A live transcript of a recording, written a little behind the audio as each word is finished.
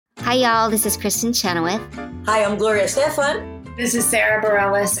Hi, y'all. This is Kristen Chenoweth. Hi, I'm Gloria Stefan. This is Sarah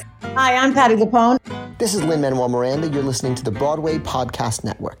Bareilles. Hi, I'm Patty Lapone. This is Lin-Manuel Miranda. You're listening to the Broadway Podcast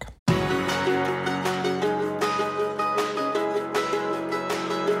Network.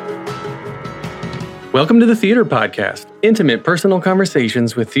 Welcome to the Theater Podcast, intimate personal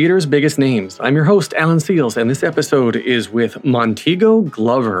conversations with theater's biggest names. I'm your host, Alan Seals, and this episode is with Montego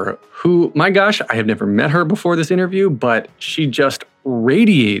Glover, who, my gosh, I have never met her before this interview, but she just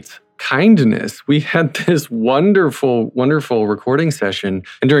radiates kindness. We had this wonderful, wonderful recording session,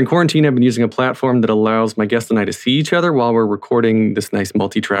 and during quarantine, I've been using a platform that allows my guest and I to see each other while we're recording this nice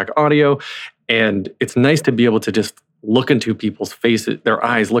multi-track audio, and it's nice to be able to just look into people's faces, their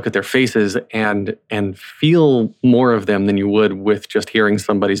eyes, look at their faces, and feel more of them than you would with just hearing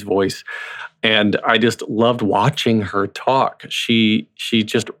somebody's voice. And I just loved watching her talk. She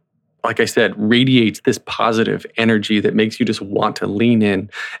just, like I said, radiates this positive energy that makes you just want to lean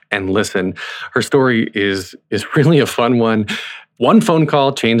in and listen. Her story is really a fun one. One phone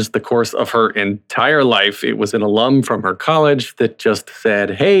call changed the course of her entire life. It was an alum from her college that just said,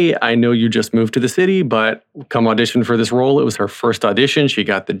 hey, I know you just moved to the city, but come audition for this role. It was her first audition. She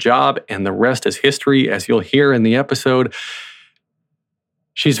got the job, and the rest is history, as you'll hear in the episode.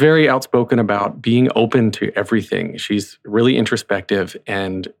 She's very outspoken about being open to everything. She's really introspective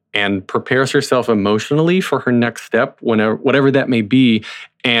and prepares herself emotionally for her next step, whatever that may be,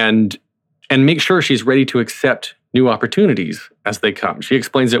 and make sure she's ready to accept new opportunities as they come. She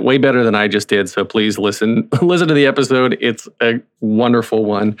explains it way better than I just did, so please listen to the episode. It's a wonderful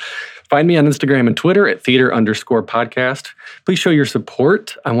one. Find me on Instagram and Twitter at theater_podcast. Please show your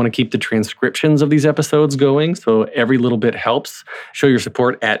support. I want to keep the transcriptions of these episodes going, so every little bit helps. Show your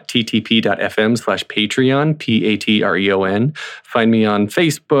support at ttp.fm/Patreon, Patreon. Find me on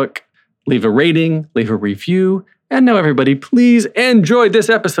Facebook. Leave a rating, leave a review. And now, everybody, please enjoy this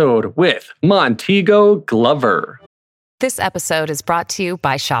episode with Montego Glover. This episode is brought to you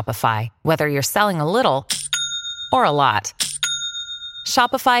by Shopify. Whether you're selling a little or a lot,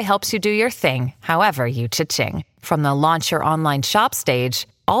 Shopify helps you do your thing, however you cha-ching. From the launch your online shop stage,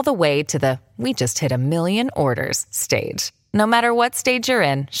 all the way to the we just hit 1 million orders stage. No matter what stage you're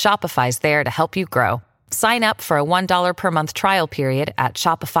in, Shopify's there to help you grow. Sign up for a $1 per month trial period at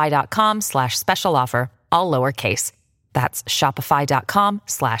shopify.com/special offer. All lowercase. That's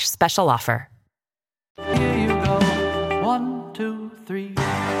shopify.com/special offer. Here you go. 1, 2, 3.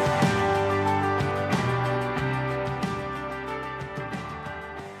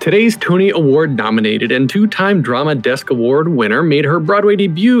 Today's Tony Award nominated and 2-time Drama Desk Award winner made her Broadway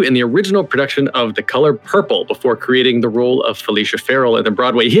debut in the original production of The Color Purple before creating the role of Felicia Farrell in the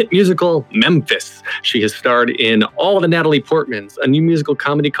Broadway hit musical Memphis. She has starred in all the Natalie Portmans, a new musical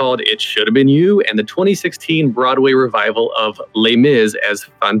comedy called It Should Have Been You, and the 2016 Broadway revival of Les Mis as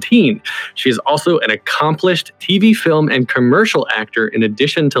Fantine. She is also an accomplished TV, film, and commercial actor, in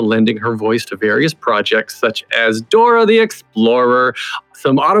addition to lending her voice to various projects such as Dora the Explorer,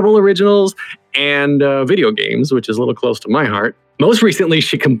 some Audible originals, and video games, which is a little close to my heart. Most recently,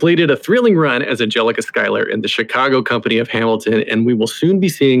 she completed a thrilling run as Angelica Schuyler in the Chicago Company of Hamilton, and we will soon be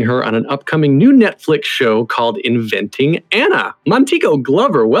seeing her on an upcoming new Netflix show called Inventing Anna. Montego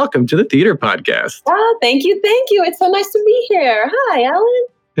Glover, welcome to the Theater Podcast. Oh, thank you. It's so nice to be here. Hi, Alan.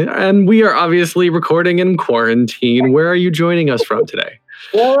 And we are obviously recording in quarantine. Where are you joining us from today?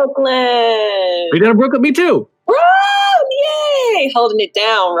 Brooklyn. You're down in Brooklyn? Me too. Yay! Holding it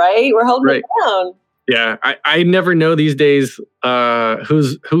down, right? We're holding it down. Yeah, I never know these days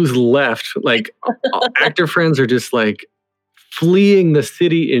who's left. Like, actor friends are just like fleeing the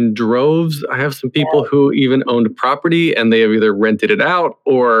city in droves. I have some people who even owned property and they have either rented it out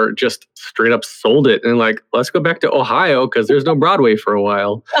or just straight up sold it. And like, let's go back to Ohio because there's no Broadway for a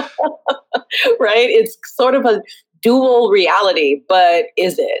while. Right? It's sort of a dual reality, but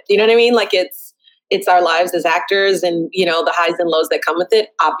is it? You know what I mean? Like it's our lives as actors and, you know, the highs and lows that come with it,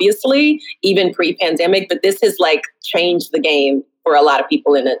 obviously, even pre-pandemic. But this has like changed the game for a lot of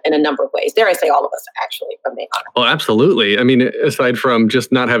people in a number of ways. Dare I say all of us, actually, from being honest. Oh, absolutely. I mean, aside from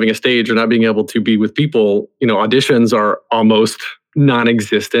just not having a stage or not being able to be with people, you know, auditions are almost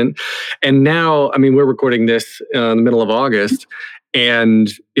non-existent. And now, I mean, we're recording this in the middle of August.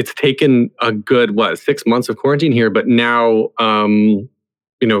 And it's taken a good, 6 months of quarantine here. But now,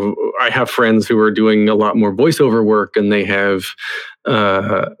 you know, I have friends who are doing a lot more voiceover work, and they have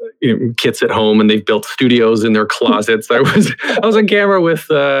kits at home, and they've built studios in their closets. I was on camera with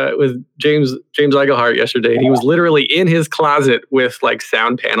James Eigelhart yesterday, and he was literally in his closet with like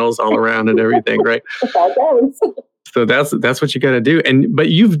sound panels all around and everything, right? So that's what you got to do. But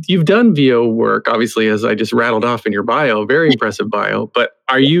you've done VO work, obviously, as I just rattled off in your bio, very impressive bio. But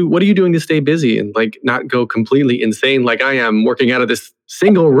what are you doing to stay busy and like not go completely insane like I am, working out of this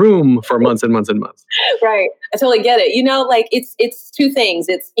single room for months and months and months? Right. I totally get it. Like it's two things.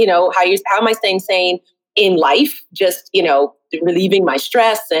 It's, how am I staying sane in life? Just, relieving my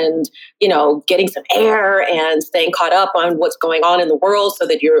stress and, getting some air and staying caught up on what's going on in the world so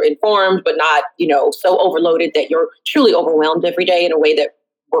that you're informed, but not, so overloaded that you're truly overwhelmed every day in a way that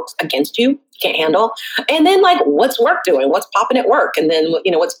works against you, can't handle. And then like, what's work doing? What's popping at work? And then,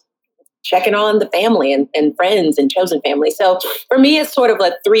 what's checking on the family and friends and chosen family. So for me, it's sort of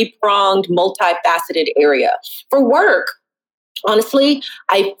a three-pronged, multifaceted area. For work, honestly,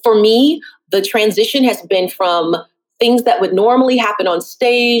 for me, the transition has been from things that would normally happen on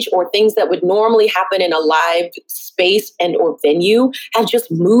stage or things that would normally happen in a live space and or venue have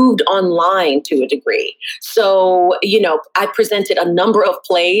just moved online to a degree. So, I presented a number of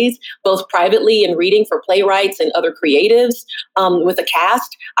plays, both privately and reading for playwrights and other creatives with a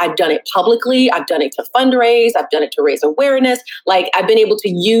cast. I've done it publicly. I've done it to fundraise. I've done it to raise awareness. Like I've been able to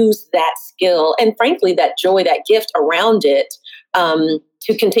use that skill and frankly, that joy, that gift around it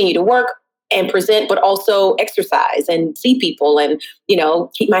to continue to work and present, but also exercise and see people and,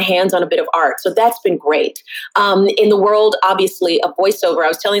 keep my hands on a bit of art. So that's been great. In the world, obviously, of voiceover, I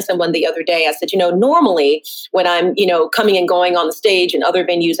was telling someone the other day, I said, normally when I'm, coming and going on the stage and other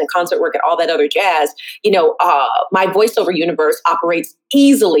venues and concert work and all that other jazz, my voiceover universe operates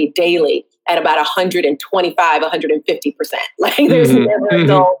easily daily at about 125, 150%. Like there's never a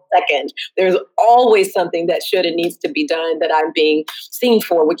dull second. There's always something that should and needs to be done that I'm being seen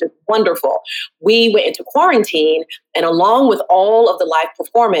for, which is wonderful. We went into quarantine, and along with all of the live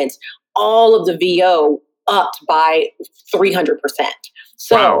performance, all of the VO upped by 300%.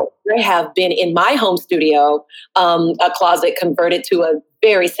 So wow. I have been in my home studio, a closet converted to a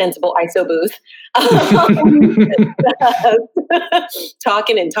very sensible ISO booth,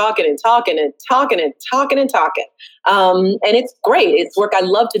 talking and talking and talking and talking and talking and talking. And it's great. It's work I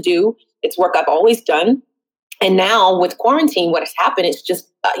love to do. It's work I've always done. And now with quarantine, what has happened is just,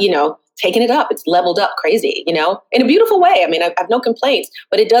 taking it up. It's leveled up crazy, in a beautiful way. I mean, I have no complaints,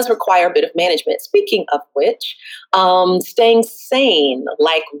 but it does require a bit of management. Speaking of which, staying sane,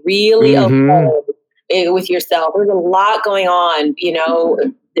 like really okay with yourself. There's a lot going on,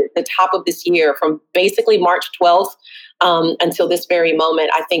 the top of this year from basically March 12th until this very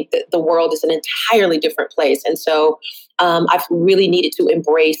moment. I think that the world is an entirely different place. And so I've really needed to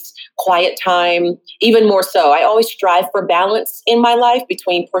embrace quiet time, even more so. I always strive for balance in my life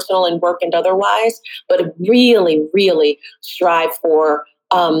between personal and work and otherwise, but really, really strive for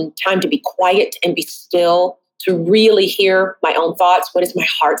time to be quiet and be still, to really hear my own thoughts. What is my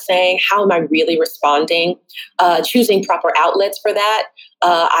heart saying? How am I really responding? Choosing proper outlets for that.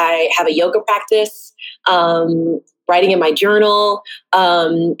 I have a yoga practice, writing in my journal,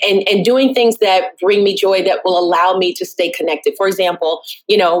 and doing things that bring me joy that will allow me to stay connected. For example,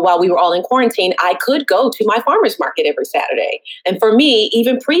 while we were all in quarantine, I could go to my farmer's market every Saturday. And for me,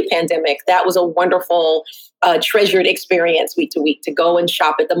 even pre-pandemic, that was a wonderful, treasured experience week to week to go and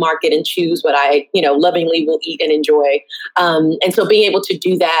shop at the market and choose what I, lovingly will eat and enjoy. And so being able to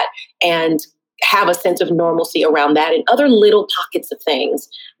do that and have a sense of normalcy around that and other little pockets of things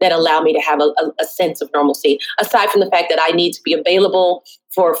that allow me to have a sense of normalcy, aside from the fact that I need to be available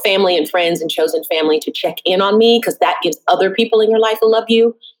for family and friends and chosen family to check in on me, because that gives other people in your life who love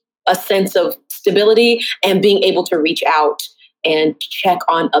you a sense of stability and being able to reach out and check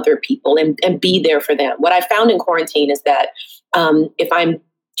on other people and be there for them. What I found in quarantine is that if I'm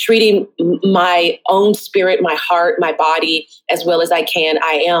treating my own spirit, my heart, my body, as well as I can,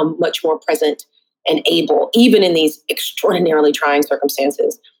 I am much more present and able, even in these extraordinarily trying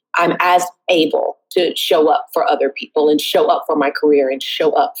circumstances, I'm as able to show up for other people and show up for my career and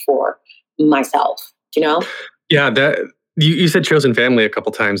show up for myself, Yeah, that you said chosen family a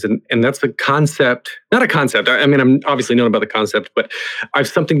couple times, and that's the concept, not a concept. I mean, I'm obviously known about the concept, but I've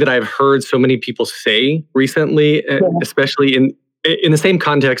something that I've heard so many people say recently, especially in the same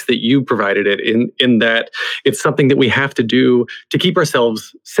context that you provided it, in that it's something that we have to do to keep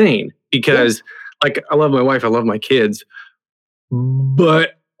ourselves sane. Because, like, I love my wife, I love my kids,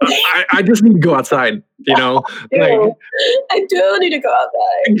 but I just need to go outside, I do need to go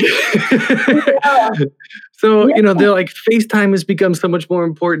outside. So, they're like, FaceTime has become so much more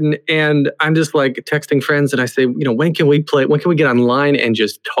important. And I'm just like texting friends and I say, when can we get online and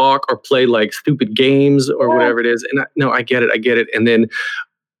just talk or play like stupid games or whatever it is? And I get it. And then,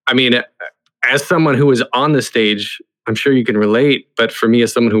 I mean, as someone who was on the stage I'm sure you can relate, but for me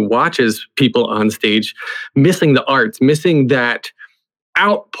as someone who watches people on stage, missing the arts, missing that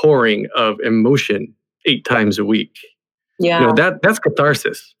outpouring of emotion 8 times a week. Yeah. That's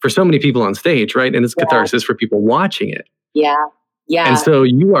catharsis for so many people on stage, right? And it's catharsis for people watching it. Yeah. Yeah. And so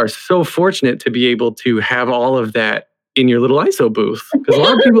you are so fortunate to be able to have all of that in your little ISO booth, because a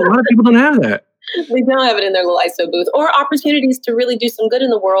lot of people don't have that. They don't have it in their little ISO booth, or opportunities to really do some good in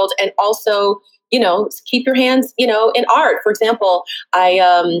the world, and also, keep your hands, in art. For example,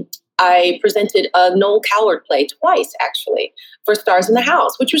 I presented a Noel Coward play twice, actually, for Stars in the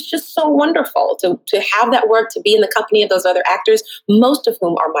House, which was just so wonderful to have that work, to be in the company of those other actors, most of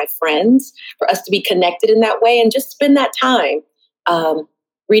whom are my friends, for us to be connected in that way and just spend that time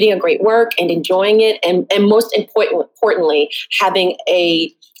reading a great work and enjoying it. And most importantly, having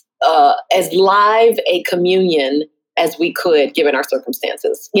as live a communion as we could, given our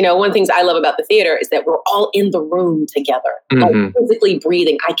circumstances. One of the things I love about the theater is that we're all in the room together, like physically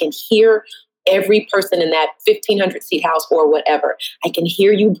breathing. I can hear every person in that 1,500 seat house or whatever. I can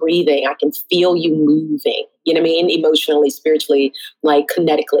hear you breathing. I can feel you moving, you know what I mean? Emotionally, spiritually, like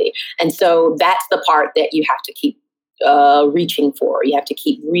kinetically. And so that's the part that you have to keep reaching for. You have to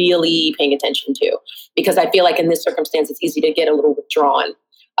keep really paying attention to, because I feel like in this circumstance, it's easy to get a little withdrawn.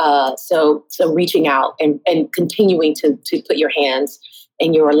 So reaching out and continuing to put your hands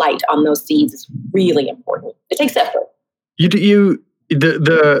and your light on those seeds is really important. It takes effort.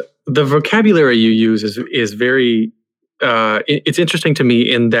 The vocabulary you use is very. It's interesting to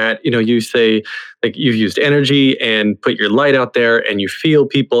me in that you say, like, you've used energy and put your light out there and you feel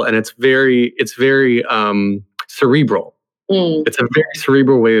people, and it's very cerebral. It's a very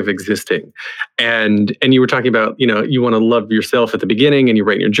cerebral way of existing. And you were talking about, you want to love yourself at the beginning, and you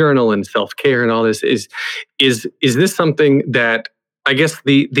write in your journal, and self-care and all this. Is this something that, I guess,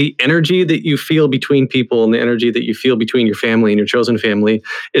 the energy that you feel between people and the energy that you feel between your family and your chosen family,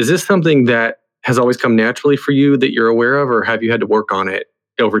 is this something that has always come naturally for you, that you're aware of, or have you had to work on it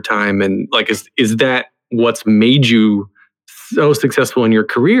over time? And like, is that what's made you so successful in your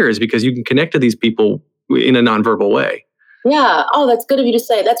career, is because you can connect to these people in a nonverbal way? Yeah. Oh, that's good of you to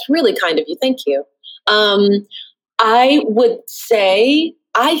say. That's really kind of you. Thank you. I would say,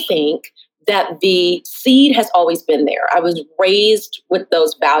 I think that the seed has always been there. I was raised with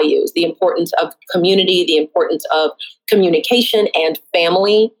those values, the importance of community, the importance of communication and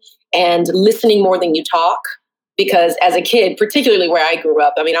family, and listening more than you talk. Because as a kid, particularly where I grew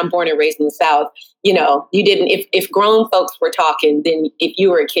up, I mean, I'm born and raised in the South, you didn't, if grown folks were talking, then if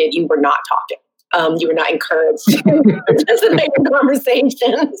you were a kid, you were not talking. You were not encouraged to participate in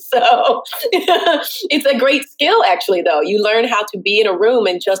conversation. So it's a great skill, actually, though. You learn how to be in a room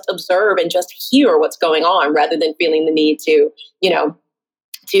and just observe and just hear what's going on, rather than feeling the need to,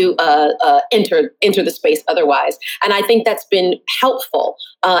 enter the space otherwise. And I think that's been helpful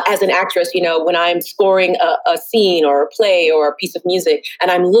as an actress. When I'm scoring a scene or a play or a piece of music, and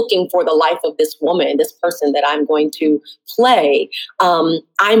I'm looking for the life of this woman, this person that I'm going to play,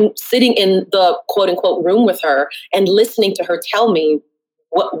 I'm sitting in the quote unquote room with her and listening to her tell me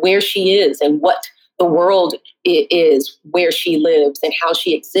where she is and what the world is, where she lives and how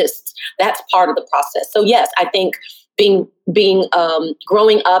she exists. That's part of the process. So yes, I think being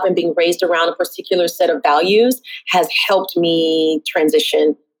growing up and being raised around a particular set of values has helped me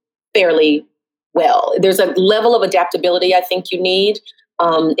transition fairly well. There's a level of adaptability I think you need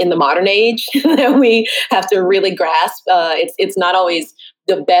in the modern age that we have to really grasp. It's not always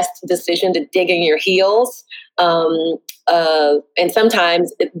the best decision to dig in your heels. And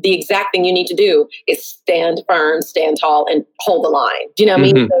sometimes the exact thing you need to do is stand firm, stand tall, and hold the line. Do you know what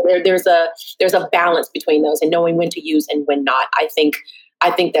I mean? So there's a balance between those, and knowing when to use and when not. I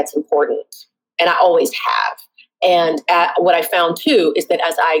think that's important, and I always have. And what I found too is that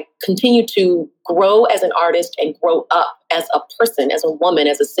as I continue to grow as an artist and grow up as a person, as a woman,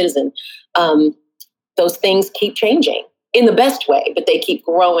 as a citizen, those things keep changing in the best way, but they keep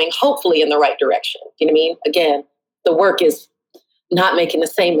growing, hopefully in the right direction. Do you know what I mean? Again, the work is not making the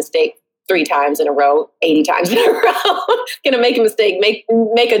same mistake 3 times in a row, 80 times in a row. Going to make a mistake,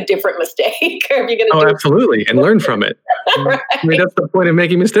 make a different mistake. Or if you're going to absolutely, and learn from it. Right. I mean, that's the point of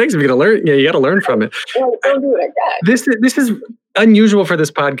making mistakes. If you're going to learn, you got to learn from it. Well, don't do it like that. This is unusual for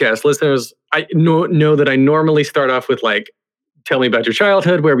this podcast. Listeners, I know that I normally start off with, like, tell me about your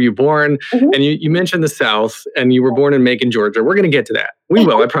childhood. Where were you born? And you mentioned the South, and you were born in Macon, Georgia. We're going to get to that. We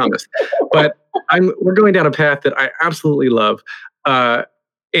will, I promise. But we're going down a path that I absolutely love.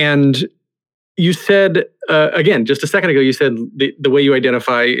 And you said, again, just a second ago, you said the way you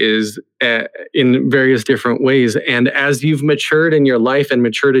identify is in various different ways. And as you've matured in your life and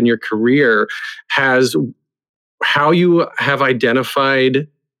matured in your career, has how you have identified,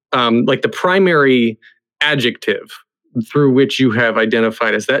 like the primary adjective through which you have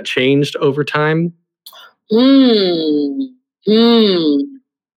identified, has that changed over time?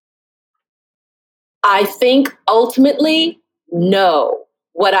 I think ultimately, no.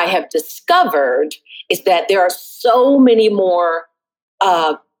 What I have discovered is that there are so many more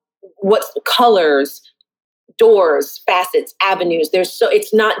colors, doors, facets, avenues.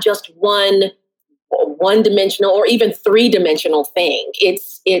 It's not just one dimensional or even three-dimensional thing.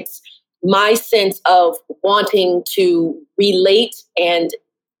 It's my sense of wanting to relate and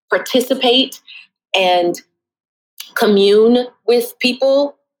participate and commune with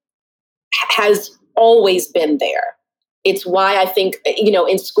people has always been there. It's why I think,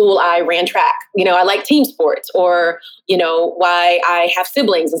 in school I ran track. I like team sports, or, why I have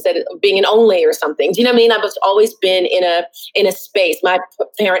siblings instead of being an only or something. Do you know what I mean? I've always been in a space. My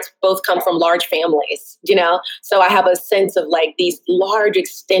parents both come from large families, so I have a sense of like these large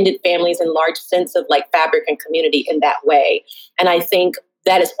extended families and large sense of like fabric and community in that way. And I think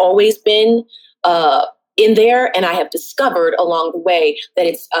that has always been in there. And I have discovered along the way that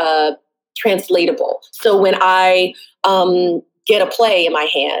it's translatable. So when I get a play in my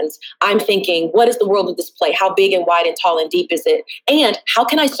hands, I'm thinking, what is the world of this play? How big and wide and tall and deep is it? And how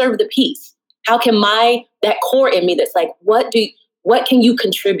can I serve the piece? How can that core in me that's like, what can you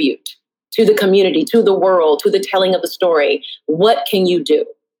contribute to the community, to the world, to the telling of the story? What can you do?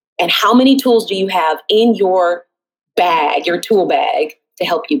 And how many tools do you have in your bag, your tool bag, to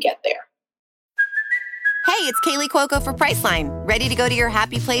help you get there? Hey, it's Kaylee Cuoco for Priceline. Ready to go to your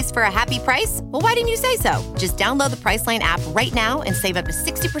happy place for a happy price? Well, why didn't you say so? Just download the Priceline app right now and save up to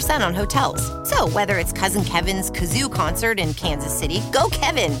 60% on hotels. So whether it's Cousin Kevin's Kazoo Concert in Kansas City, go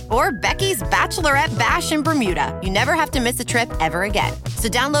Kevin, or Becky's Bachelorette Bash in Bermuda, you never have to miss a trip ever again. So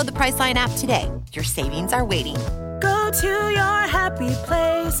download the Priceline app today. Your savings are waiting. Go to your happy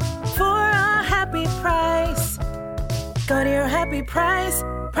place for a happy price. Go to your happy price,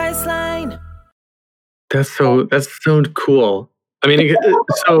 Priceline. That's so cool. I mean,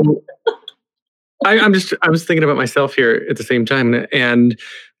 so I was thinking about myself here at the same time, and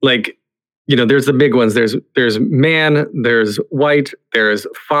like, there's the big ones. There's man, there's white, there's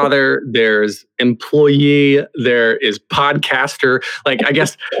father, there's employee, there is podcaster. Like, I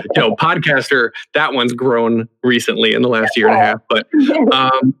guess, podcaster, that one's grown recently in the last year and a half. But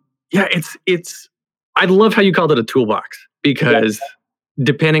yeah, it's. I love how you called it a toolbox, because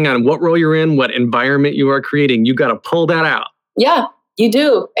depending on what role you're in, what environment you are creating, you got to pull that out. Yeah, you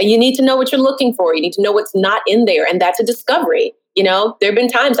do. And you need to know what you're looking for. You need to know what's not in there. And that's a discovery. There have been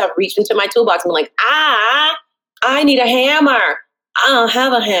times I've reached into my toolbox and I'm like, I need a hammer. I don't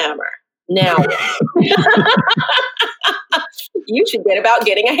have a hammer. Now, you should get about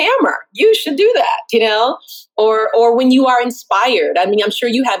getting a hammer. You should do that, or when you are inspired. I mean, I'm sure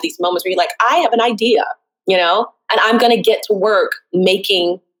you have these moments where you're like, I have an idea, and I'm going to get to work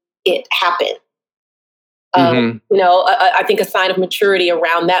making it happen. I think a sign of maturity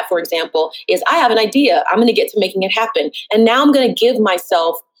around that, for example, is I have an idea. I'm going to get to making it happen. And now I'm going to give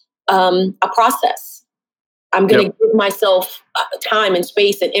myself a process. I'm going to give myself time and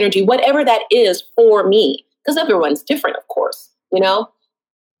space and energy, whatever that is for me, because everyone's different, of course.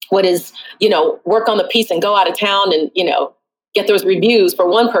 What is, work on the piece and go out of town and, get those reviews for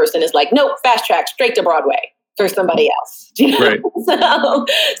one person is like, nope, fast track, straight to Broadway for somebody else. Right.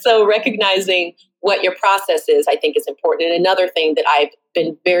 So recognizing what your process is, I think, is important. And another thing that I've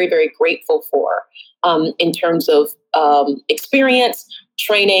been very, very grateful for in terms of experience,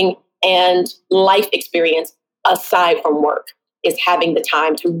 training, and life experience aside from work is having the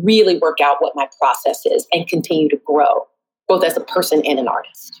time to really work out what my process is and continue to grow, both as a person and an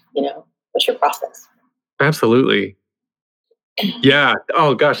artist. What's your process? Absolutely. Yeah.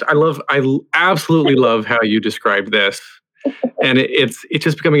 Oh gosh, I absolutely love how you described this, and it's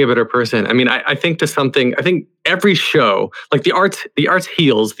just becoming a better person. I mean, I think every show, like the arts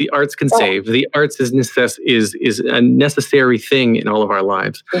heals, the arts can save, the arts is a necessary thing in all of our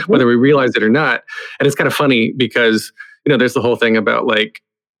lives, whether we realize it or not. And it's kind of funny because there's the whole thing about like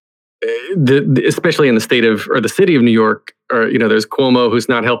especially in the state of or the city of New York, or there's Cuomo who's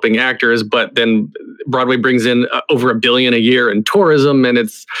not helping actors, but then Broadway brings in over $1 billion a year in tourism, and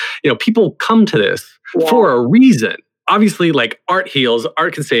it's people come to this for a reason. Obviously, like art heals,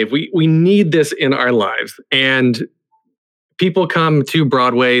 art can save. We need this in our lives, and people come to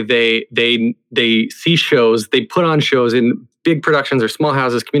Broadway. They see shows. They put on shows in big productions or small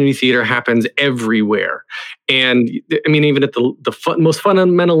houses. Community theater happens everywhere. And I mean, even at the most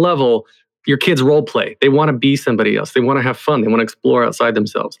fundamental level, your kids role play. They want to be somebody else. They want to have fun. They want to explore outside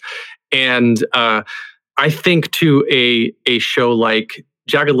themselves. And I think to a show like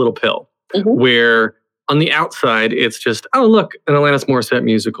Jagged Little Pill, where on the outside it's just, oh look, an Alanis Morissette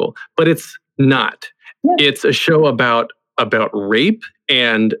musical, but it's not. Yeah. It's a show about rape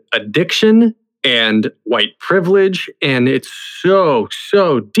and addiction and white privilege, and it's so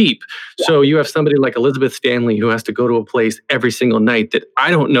deep. Yeah. So you have somebody like Elizabeth Stanley who has to go to a place every single night that I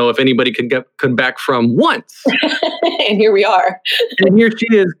don't know if anybody could come back from once. And here we are. And here she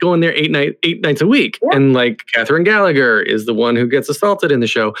is going there 8 nights a week. Yeah. And like Catherine Gallagher is the one who gets assaulted in the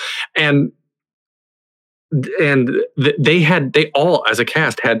show. And they all as a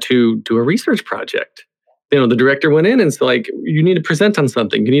cast had to do a research project. You know, the director went in and it's like, you need to present on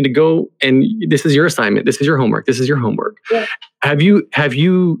something. You need to go and this is your assignment. This is your homework. This is your homework. Yeah. Have you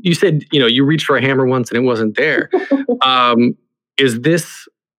said, you know, you reached for a hammer once and it wasn't there. Is this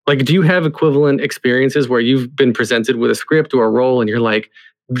like, do you have equivalent experiences where you've been presented with a script or a role and you're like,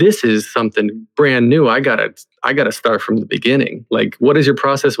 this is something brand new. I gotta start from the beginning. Like, what is your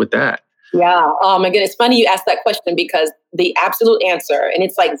process with that? Yeah. Oh my goodness. It's funny you asked that question because the absolute answer, and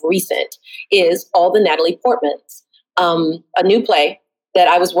it's like recent, is all the Natalie Portmans. A new play that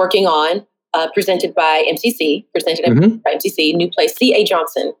I was working on, presented by MCC, by MCC, new play. C.A.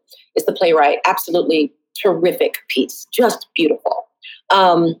 Johnson is the playwright. Absolutely terrific piece. Just beautiful.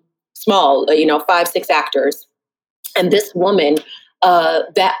 Small, 5-6 actors. And this woman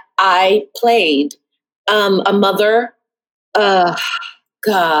that I played, a mother,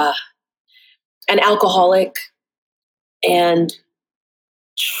 an alcoholic and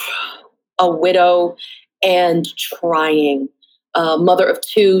a widow and trying, mother of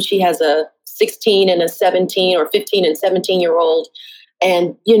 2. She has a 16 and a 17 or 15 and 17-year-old.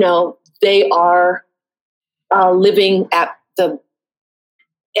 And, they are living at the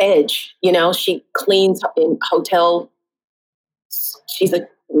edge. She cleans in hotel. She's a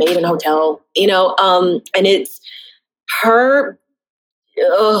maid in hotel, and it's her,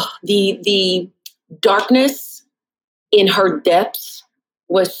 the darkness in her depths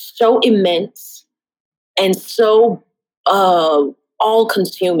was so immense and so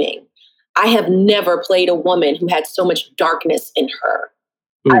all-consuming. I have never played a woman who had so much darkness in her.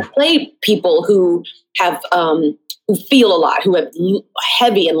 Ooh. I've played people who have who feel a lot, who have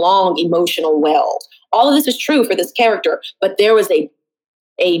heavy and long emotional wells. All of this is true for this character, but there was a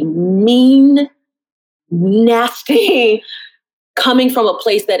mean, nasty, coming from a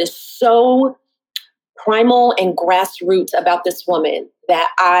place that is so primal and grassroots about this woman that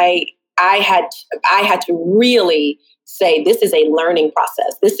I had to really say, this is a learning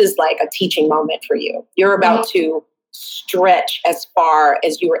process. This is like a teaching moment for you. You're about to stretch as far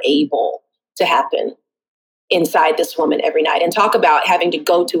as you are able to happen inside this woman every night. And talk about having to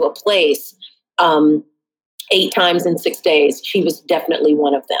go to a place 8 times in 6 days. She was definitely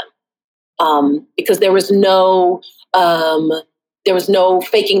one of them. Because there was no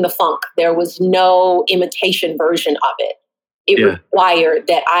faking the funk. There was no imitation version of it. It required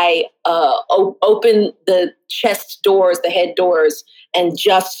that I open the chest doors, the head doors, and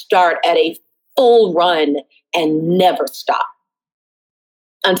just start at a full run and never stop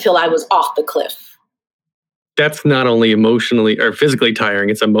until I was off the cliff. That's not only emotionally or physically tiring;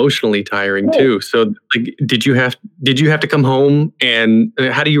 it's emotionally tiring too. So, like, did you have to come home, and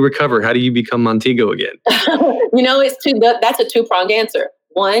how do you recover? How do you become Montego again? That's a 2-pronged answer.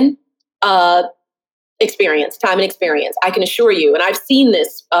 One, experience, time and experience. I can assure you, and I've seen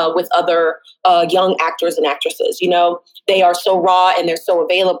this with other young actors and actresses. They are so raw and they're so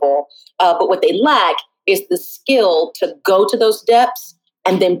available, but what they lack is the skill to go to those depths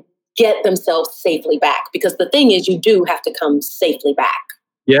and then get themselves safely back. Because the thing is, you do have to come safely back.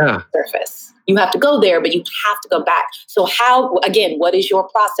 Yeah. Surface. You have to go there, but you have to go back. So what is your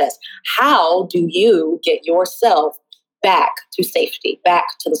process? How do you get yourself back to safety,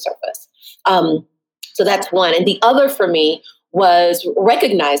 back to the surface? So that's one. And the other for me was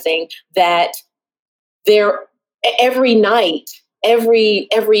recognizing that every night,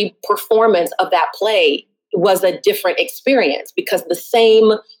 every performance of that play was a different experience, because the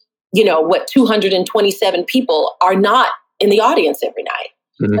same, 227 people are not in the audience every night.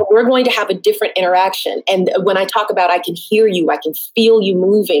 Mm-hmm. So we're going to have a different interaction. And when I talk about, I can hear you, I can feel you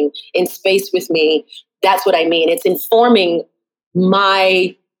moving in space with me. That's what I mean. It's informing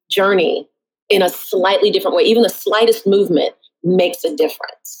my journey in a slightly different way. Even the slightest movement makes a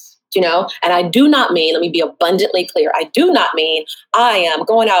difference. And I do not mean, let me be abundantly clear, I do not mean I am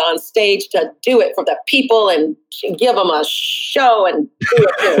going out on stage to do it for the people and give them a show and do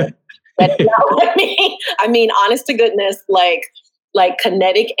it. That's not what I mean. I mean, honest to goodness, like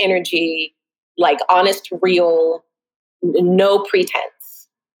kinetic energy, like honest, real, no pretense.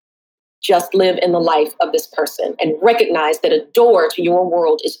 just live in the life of this person and recognize that a door to your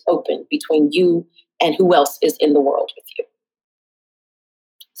world is open between you and who else is in the world with you.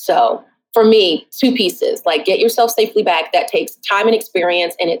 So for me, 2 pieces, like get yourself safely back. That takes time and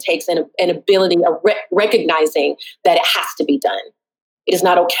experience, and it takes an ability of recognizing that it has to be done. It is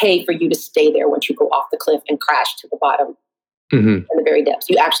not okay for you to stay there once you go off the cliff and crash to the bottom in the very depths.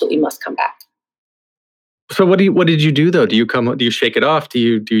 You absolutely must come back. So what did you do though? Do you shake it off? Do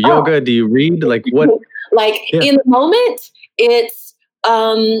you do yoga? Do you read? Like what? In the moment, it's,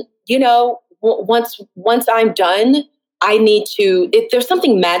 once I'm done, I need to, there's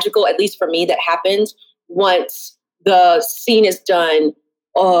something magical, at least for me, that happens once the scene is done,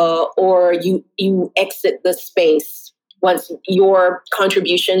 or you exit the space, once your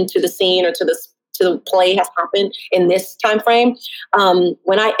contribution to the scene or to the play has happened in this time frame.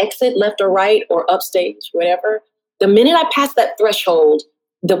 When I exit left or right or upstage, whatever, the minute I pass that threshold,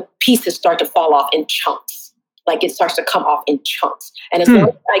 the pieces start to fall off in chunks. Like it starts to come off in chunks. And as long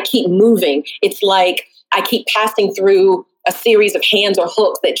as I keep moving, it's like I keep passing through a series of hands or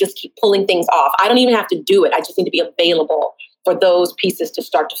hooks that just keep pulling things off. I don't even have to do it. I just need to be available for those pieces to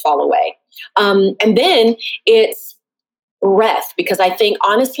start to fall away. And then it's breath, because I think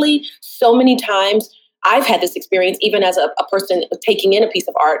honestly, so many times I've had this experience, even as a person taking in a piece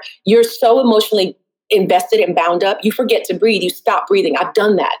of art, you're so emotionally invested and bound up, you forget to breathe. You stop breathing. I've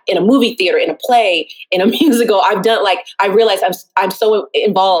done that in a movie theater, in a play, in a musical. I realize I'm so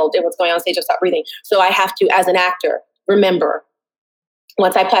involved in what's going on stage, I stop breathing. So I have to, as an actor, remember,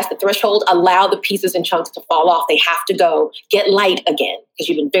 once I pass the threshold, allow the pieces and chunks to fall off. They have to go. Get light again, because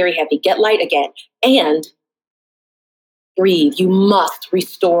you've been very heavy. Get light again. And breathe. You must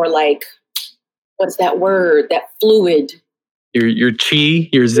restore, what's that word? That fluid. Your chi,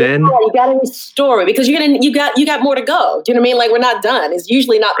 your zen. Yeah, you got to restore it, because you got more to go. Do you know what I mean? Like, we're not done. It's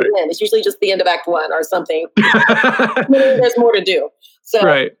usually not the end. It's usually just the end of Act 1 or something. There's more to do.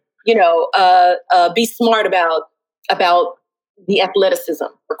 So, be smart about the athleticism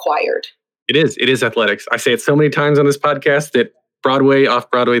required. It is athletics. I say it so many times on this podcast that Broadway,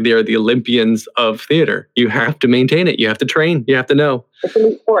 off-Broadway, they are the Olympians of theater. You have to maintain it. You have to train. You have to know. It's a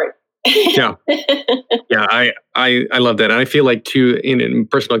new sport. Yeah. I love that. And I feel like too, in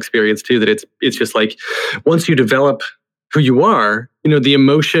personal experience too, that it's just like, once you develop who you are, the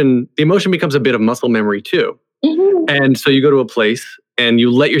emotion becomes a bit of muscle memory too. Mm-hmm. And so you go to a place and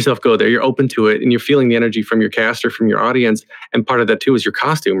you let yourself go there. You're open to it, and you're feeling the energy from your cast or from your audience. And part of that too is your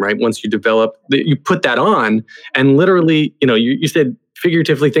costume, right? Once you develop, you put that on, and literally, you said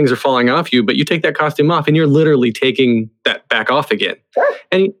figuratively things are falling off you, but you take that costume off and you're literally taking that back off again. Sure.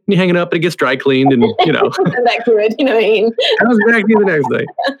 And you hang it up and it gets dry cleaned, and come back to it, you know what I mean? Comes back to you the next day.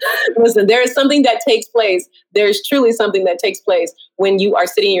 Listen, there is something that takes place. There's truly something that takes place when you are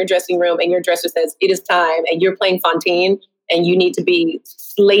sitting in your dressing room and your dresser says, it is time, and you're playing Fontaine, and you need to be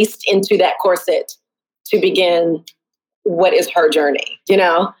laced into that corset to begin what is her journey,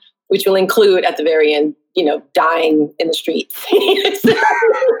 which will include at the very end, dying in the streets.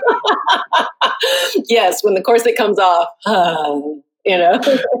 Yes, when the corset comes off,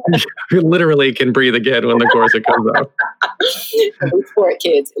 You literally can breathe again when the corset comes off. Elite sport,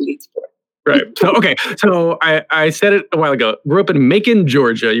 kids, elite sport. Right. So, okay. So I said it a while ago. Grew up in Macon,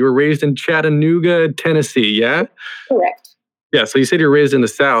 Georgia. You were raised in Chattanooga, Tennessee, yeah? Correct. Yeah. So you said you were raised in the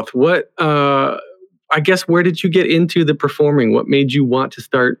South. What, I guess, where did you get into the performing? What made you want to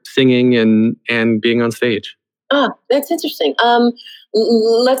start singing and being on stage? That's interesting.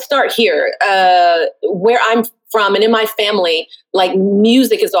 Let's start here. Where I'm from and in my family, like,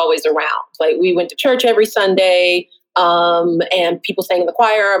 music is always around. Like, we went to church every Sunday, and people sang in the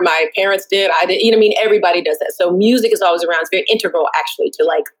choir. My parents did. I did. Everybody does that. So music is always around. It's very integral, actually, to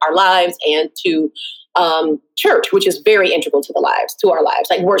like our lives and to church, which is very integral to our lives,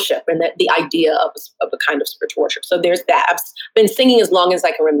 like worship and the idea of a kind of spiritual worship. So there's that. I've been singing as long as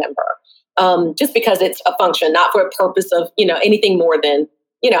I can remember, just because it's a function, not for a purpose of, anything more than,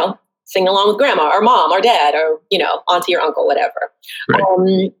 sing along with grandma or mom or dad or, auntie or uncle, whatever. Right.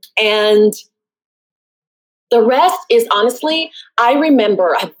 And the rest is, honestly, I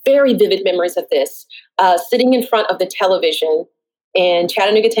have very vivid memories of this, sitting in front of the television in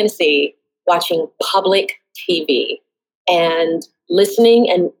Chattanooga, Tennessee, watching public TV and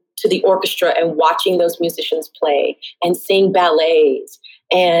listening to the orchestra and watching those musicians play and seeing ballets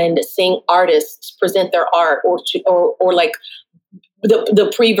and seeing artists present their art or like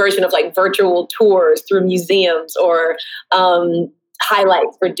the pre-version of like virtual tours through museums or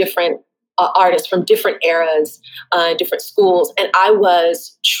highlights for different artists from different eras, different schools. And I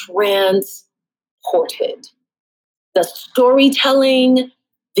was transported. The storytelling,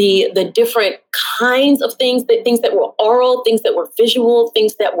 the different kinds of things that were oral, things that were visual,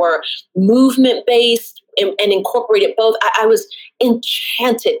 things that were movement based and incorporated both. I was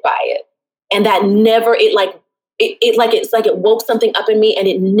enchanted by it. And that never, it's like it woke something up in me, and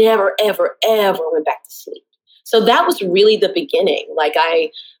it never, ever, ever went back to sleep. So that was really the beginning. Like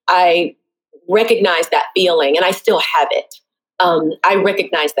I recognized that feeling, and I still have it. I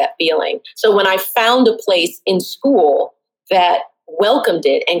recognize that feeling. So when I found a place in school that welcomed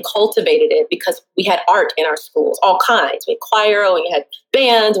it and cultivated it, because we had art in our schools, all kinds. We had choir, and we had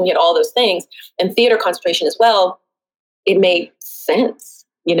bands, and we had all those things, and theater concentration as well. It made sense,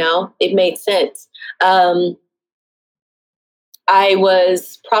 it made sense. I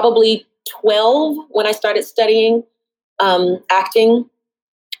was probably 12 when I started studying acting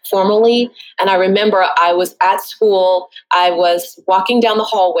formally. And I remember I was at school, I was walking down the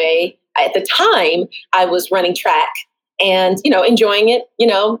hallway. At the time, I was running track and, enjoying it,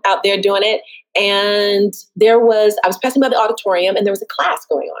 out there doing it. And I was passing by the auditorium, and there was a class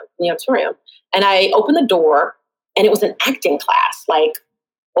going on in the auditorium. And I opened the door, and it was an acting class, like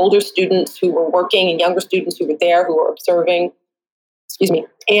older students who were working and younger students who were there, who were observing. Excuse me.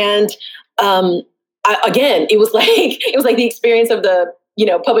 And it was like the experience of the,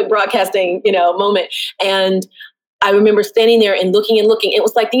 public broadcasting, moment. And I remember standing there and looking. It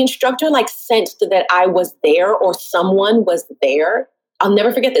was like the instructor sensed that I was there, or someone was there. I'll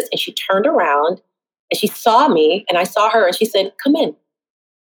never forget this. And she turned around and she saw me, and I saw her, and she said, "Come in."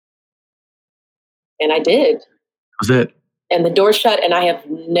 And I did. That was it. And the door shut, and I have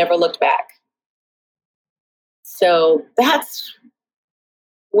never looked back. So that's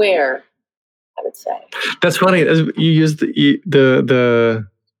where I would say. That's funny. As you used the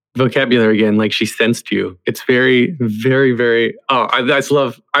vocabulary again, like she sensed you. It's very, very, very. Oh,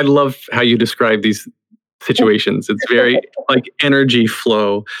 I love how you describe these situations. It's very like energy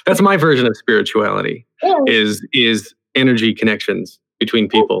flow. That's my version of spirituality. Is energy connections between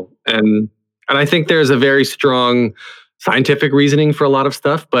people, and I think there's a very strong scientific reasoning for a lot of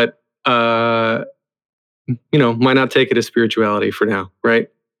stuff, but why not take it as spirituality for now, right?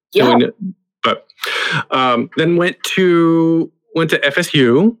 Yeah. But then went to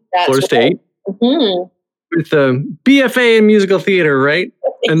FSU, Florida State, with the BFA in musical theater, right?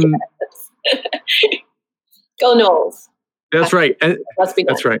 And Go Knowles. That's right.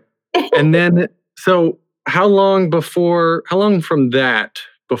 That's right. And then, so how long from that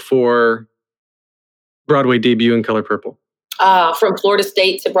before Broadway debut in Color Purple? From Florida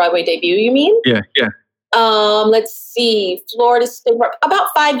State to Broadway debut, you mean? Yeah. Let's see, Florida State, about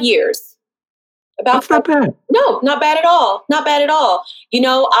 5 years. That's not bad. No, not bad at all. Not bad at all.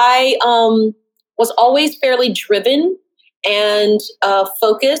 I was always fairly driven and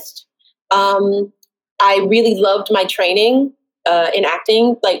focused. I really loved my training in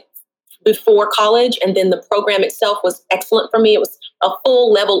acting, before college, and then the program itself was excellent for me. It was a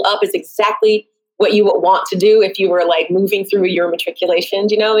full level up. Is exactly what you would want to do if you were moving through your matriculation,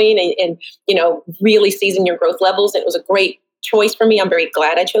 you know what I mean? And really seizing your growth levels. It was a great choice for me. I'm very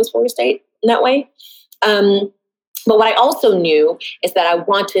glad I chose Florida State in that way. But what I also knew is that I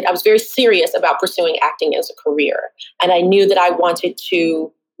was very serious about pursuing acting as a career. And I knew that I wanted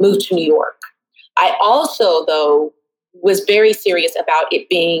to move to New York. I also, though, was very serious about it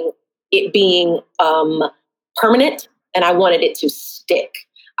being permanent, and I wanted it to stick.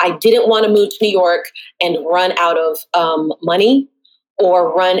 I didn't want to move to New York and run out of money,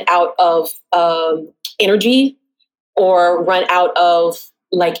 or run out of energy, or run out of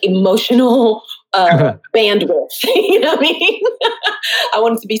emotional bandwidth. You know what I mean? I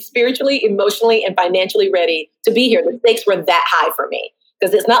wanted to be spiritually, emotionally, and financially ready to be here. The stakes were that high for me,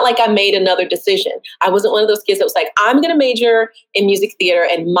 because it's not like I made another decision. I wasn't one of those kids that was like, I'm going to major in music theater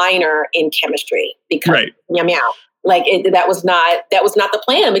and minor in chemistry because meow meow. That was not the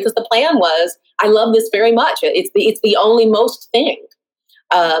plan, because the plan was, I love this very much. It's the only most thing.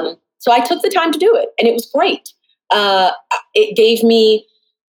 So I took the time to do it, and it was great. It gave me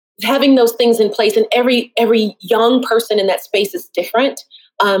having those things in place, and every young person in that space is different.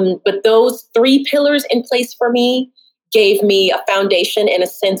 But those 3 pillars in place for me gave me a foundation and a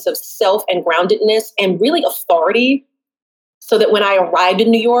sense of self and groundedness and really authority, so that when I arrived in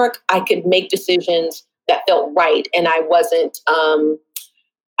New York, I could make decisions that felt right, and I wasn't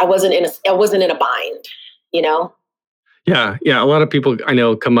in a bind, Yeah. A lot of people I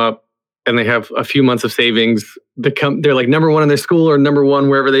know come up and they have a few months of savings. They're like number one in their school or number one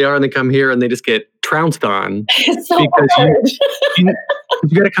wherever they are, and they come here and they just get trounced on. It's so hard. You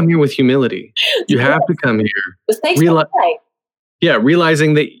got to come here with humility. You have to come here. The stakes are high. Yeah,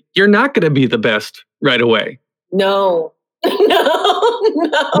 realizing that you're not going to be the best right away. No. No.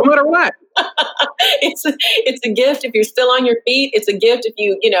 No matter what. It's a gift if you're still on your feet. It's a gift if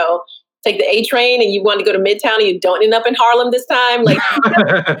you take the A train and you want to go to Midtown and you don't end up in Harlem this time. Like,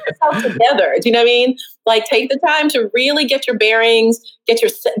 get yourself together. Do you know what I mean? Like, take the time to really get your bearings, get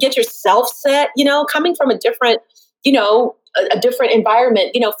yourself set. Coming from a different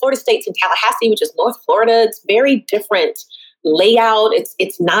environment. Florida State's in Tallahassee, which is North Florida. It's very different layout.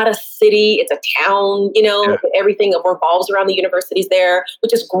 It's not a city. It's a town. Yeah. Everything revolves around the universities there,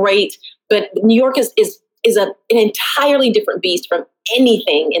 which is great. But New York is an entirely different beast from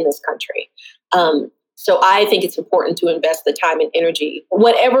anything in this country. So I think it's important to invest the time and energy,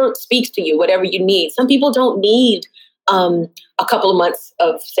 whatever speaks to you, whatever you need. Some people don't need a couple of months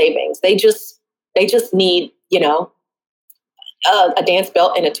of savings. They just need, a dance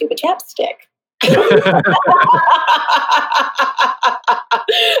belt and a tube of chapstick.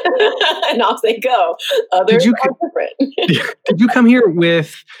 And off they go. Others are different. Did you come here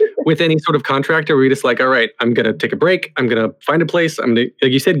with any sort of contract, or were you just like, all right, I'm going to take a break. I'm going to find a place. I'm going to,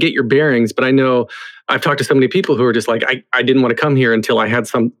 like you said, get your bearings. But I know I've talked to so many people who are just like, I didn't want to come here until I had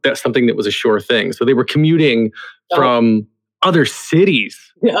something that was a sure thing. So they were commuting from other cities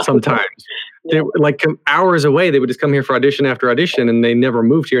sometimes. Yeah. They were like hours away. They would just come here for audition after audition, and they never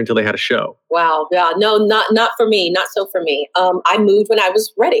moved here until they had a show. Wow. Yeah. No, not for me. Not so for me. I moved when I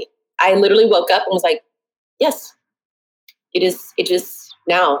was ready. I literally woke up and was like, yes, it is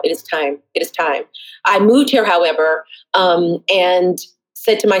now. It is time. It is time. I moved here, however, and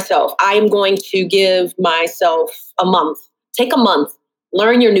said to myself, I am going to give myself a month. Take a month.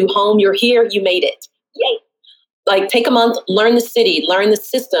 Learn your new home. You're here. You made it. Yay. Like, take a month, learn the city, learn the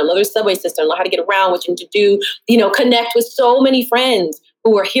system, learn the subway system, learn how to get around, what you need to do, connect with so many friends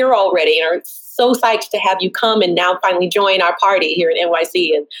who are here already and are so psyched to have you come and now finally join our party here in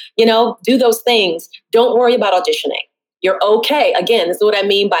NYC and, do those things. Don't worry about auditioning. You're okay. Again, this is what I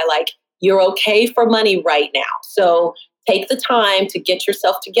mean by you're okay for money right now. So take the time to get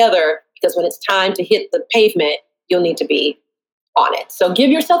yourself together, because when it's time to hit the pavement, you'll need to be on it. So give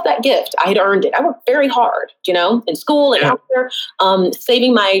yourself that gift. I had earned it. I worked very hard, in school and after,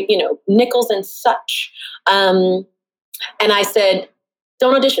 saving my, nickels and such. And I said,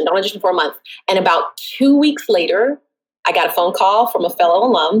 don't audition for a month. And about 2 weeks later, I got a phone call from a fellow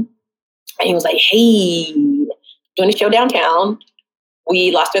alum, and he was like, hey, doing a show downtown.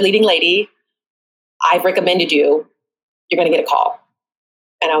 We lost our leading lady. I've recommended you. You're going to get a call.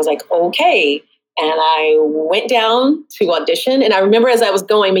 And I was like, okay. And I went down to audition. And I remember as I was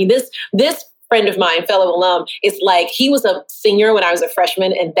going, this friend of mine, fellow alum, is like, he was a senior when I was a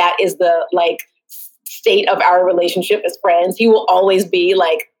freshman. And that is the state of our relationship as friends. He will always be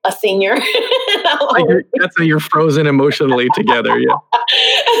like a senior. That's how you're frozen emotionally together. Yeah.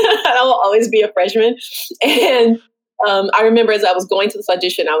 I will always be a freshman. And I remember as I was going to this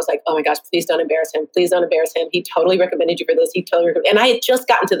audition, I was like, oh my gosh, please don't embarrass him. Please don't embarrass him. He totally recommended you for this. And I had just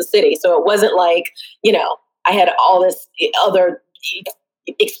gotten to the city. So it wasn't like, I had all this other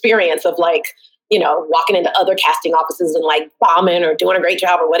experience of walking into other casting offices and bombing or doing a great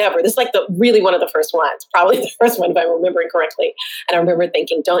job or whatever. This is really one of the first ones, probably the first one if I'm remembering correctly. And I remember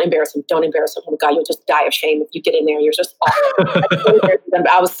thinking, don't embarrass him. Don't embarrass him. Oh my God, you'll just die of shame if you get in there. You're just awful.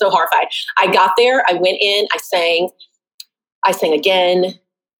 I was so horrified. I got there. I went in. I sang again.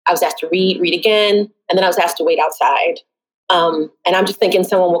 I was asked to read again. And then I was asked to wait outside. And I'm just thinking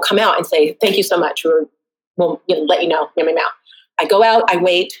someone will come out and say, thank you so much. We'll let you know. I go out, I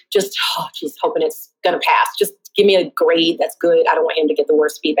wait, just, hoping it's going to pass. Just give me a grade that's good. I don't want him to get the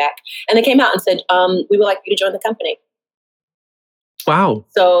worst feedback. And they came out and said, we would like you to join the company. Wow.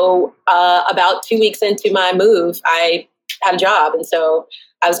 So about 2 weeks into my move, I had a job. And so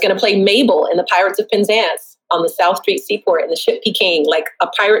I was going to play Mabel in the Pirates of Penzance on the South Street Seaport in the ship Peking, like a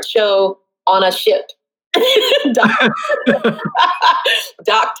pirate show on a ship.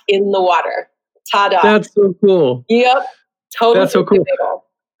 Docked in the water. Ta-da. That's so cool. Yep. Totally. That's so cool.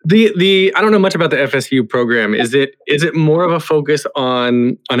 The I don't know much about the FSU program. Is it more of a focus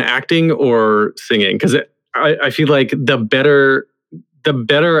on acting or singing? Because I feel like the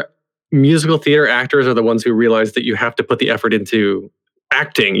better musical theater actors are the ones who realize that you have to put the effort into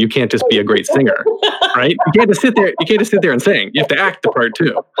acting. You can't just be a great singer, right? You can't just sit there and sing. You have to act the part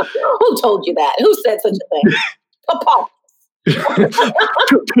too. Who told you that? Who said such a thing? Papa.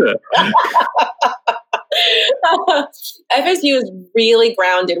 FSU is really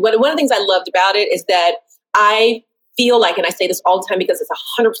grounded. One of the things I loved about it is that I feel like, and I say this all the time because it's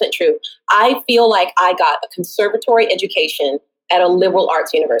 100% true, I feel like I got a conservatory education at a liberal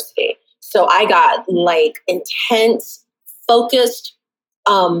arts university. So I got intense, focused,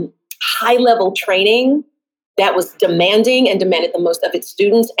 high-level training that was demanding and demanded the most of its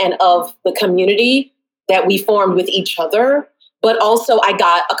students and of the community that we formed with each other. But also I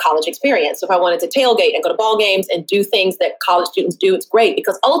got a college experience. So if I wanted to tailgate and go to ball games and do things that college students do, it's great,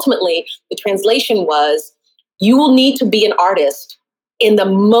 because ultimately the translation was, you will need to be an artist in the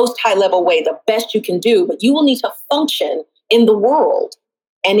most high level way, the best you can do, but you will need to function in the world.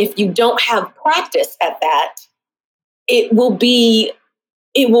 And if you don't have practice at that, it will be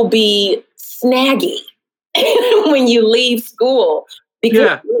snaggy when you leave school,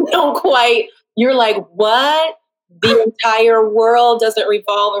 because you don't quite, you're like, what? The entire world doesn't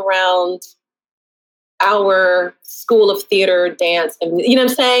revolve around our school of theater, dance, and you know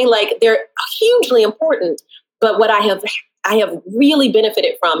what I'm saying? Like, they're hugely important. But what I have really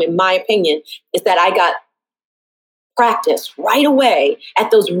benefited from, in my opinion, is that I got practice right away at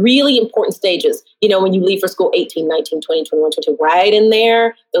those really important stages. You know, when you leave for school, 18, 19, 20, 21, 22, right in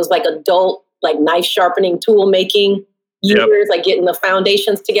there, those like adult, like knife sharpening, tool making years, like getting the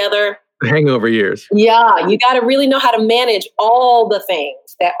foundations together. Hangover years. Yeah, you got to really know how to manage all the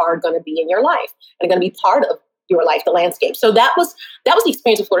things that are going to be in your life and are going to be part of your life, the landscape. So that was the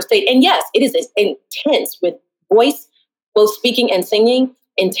experience of Florida State. And yes, it is intense with voice, both speaking and singing,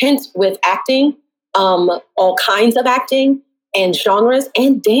 intense with acting, all kinds of acting and genres,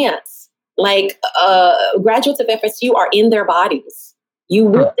 and dance. Like graduates of FSU are in their bodies. You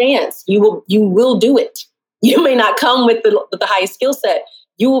will dance. You will do it. You may not come with the highest skill set.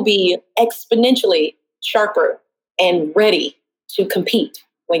 You will be exponentially sharper and ready to compete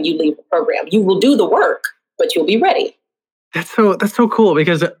when you leave the program. You will do the work, but you'll be ready. That's so cool,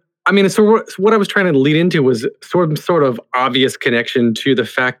 because I mean, so what I was trying to lead into was sort of obvious connection to the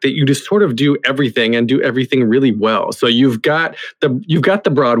fact that you just sort of do everything and do everything really well. So you've got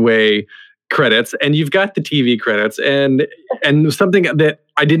the Broadway credits and you've got the TV credits, and something that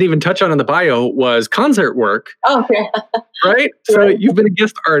I didn't even touch on in the bio was concert work. Oh, yeah. Right? So you've been a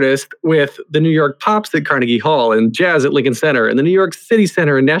guest artist with the New York Pops at Carnegie Hall, and Jazz at Lincoln Center, and the New York City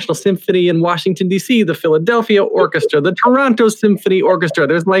Center, and National Symphony in Washington, D.C., the Philadelphia Orchestra, the Toronto Symphony Orchestra.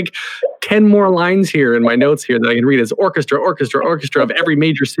 There's like 10 more lines here in my notes here that I can read. It's orchestra of every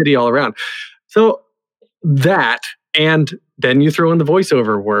major city all around. So that, and then you throw in the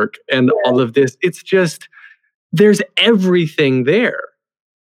voiceover work and all of this. It's just, there's everything there.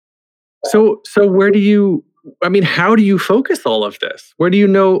 So how do you focus all of this? How do you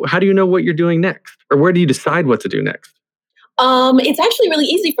know what you're doing next? Or where do you decide what to do next? It's actually really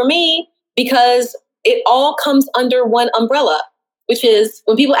easy for me, because it all comes under one umbrella, which is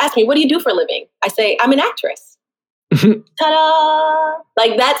when people ask me, what do you do for a living? I say, I'm an actress. Ta-da!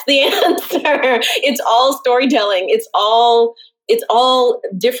 Like, that's the answer. It's all storytelling. It's all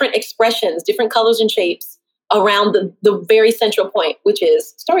different expressions, different colors and shapes around the very central point, which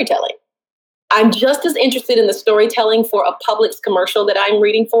is storytelling. I'm just as interested in the storytelling for a Publix commercial that I'm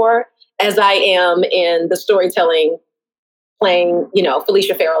reading for as I am in the storytelling playing,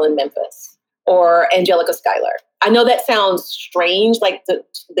 Felicia Farrell in Memphis or Angelica Schuyler. I know that sounds strange, like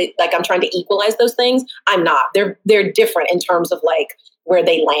I'm trying to equalize those things. I'm not. They're different in terms of like where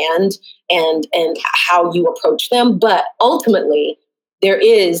they land and how you approach them. But ultimately, there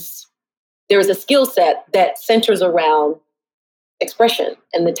is a skill set that centers around expression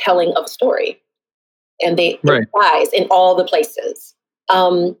and the telling of a story. And it applies in all the places.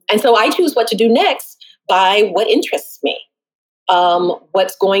 And so I choose what to do next by what interests me.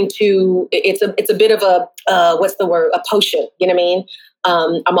 It's a bit of a potion, you know what I mean?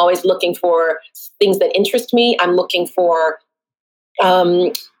 I'm always looking for things that interest me. I'm looking for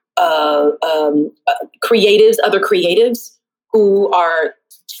other creatives who are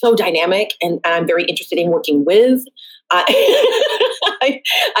so dynamic, and I'm very interested in working with.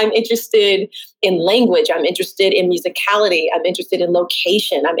 I'm interested in language. I'm interested in musicality. I'm interested in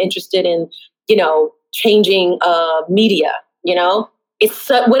location. I'm interested in, changing media.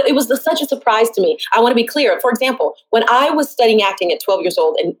 It was such a surprise to me. I want to be clear. For example, when I was studying acting at 12 years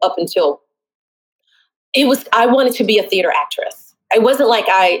old and up until I wanted to be a theater actress. It wasn't like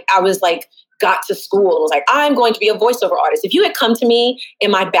I was like, got to school and was like, I'm going to be a voiceover artist. If you had come to me in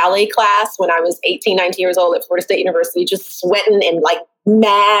my ballet class when I was 18, 19 years old at Florida State University, just sweating and like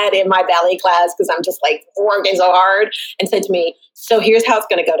mad in my ballet class because I'm just like working so hard, and said to me, so here's how it's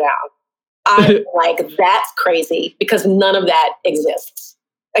going to go down. I'm like, that's crazy, because none of that exists.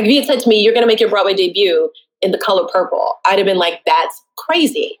 Like, if you had said to me, you're going to make your Broadway debut in The Color Purple, I'd have been like, that's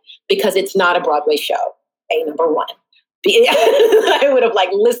crazy, because it's not a Broadway show, number one. I would have like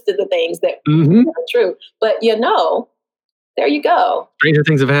listed the things that are true, but there you go. Stranger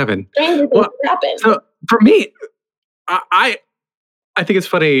things have happened. Stranger things have happened. So for me, I I think it's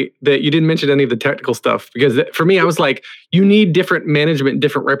funny that you didn't mention any of the technical stuff because for me, I was like, you need different management,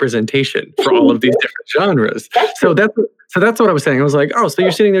 different representation for all of these different genres. So that's what I was saying. I was like, oh, so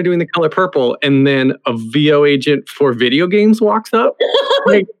you're sitting there doing The Color Purple, and then a VO agent for video games walks up.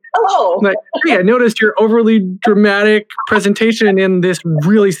 Like, hello. Like, hey, I noticed your overly dramatic presentation in this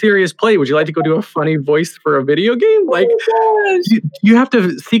really serious play. Would you like to go do a funny voice for a video game? Like, you have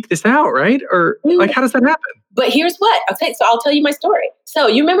to seek this out, right? Or like, how does that happen? But here's what. Okay, so I'll tell you my story. So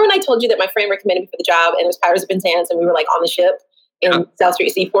you remember when I told you that my friend recommended me for the job, and it was Pirates of Penzance, and we were like on the ship in South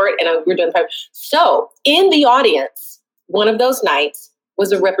Street Seaport, and we were doing the Pirates. So in the audience, one of those nights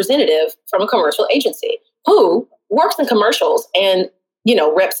was a representative from a commercial agency who works in commercials and, you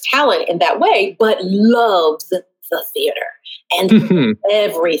know, reps talent in that way, but loves the theater and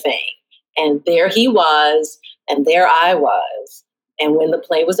everything. And there he was, and there I was. And when the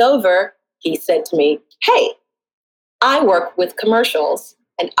play was over, he said to me, hey, I work with commercials,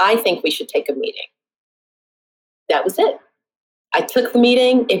 and I think we should take a meeting. That was it. I took the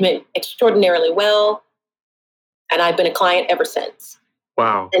meeting. It went extraordinarily well, and I've been a client ever since.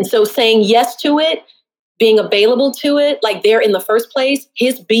 Wow. And so saying yes to it, being available to it, like there in the first place,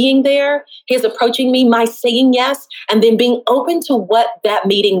 his being there, his approaching me, my saying yes, and then being open to what that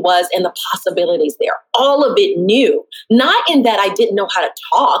meeting was and the possibilities there. All of it new. Not in that I didn't know how to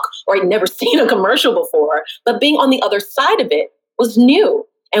talk or I'd never seen a commercial before, but being on the other side of it was new.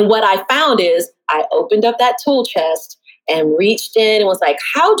 And what I found is I opened up that tool chest and reached in and was like,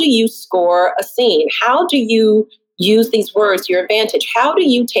 how do you score a scene? How do you use these words to your advantage? How do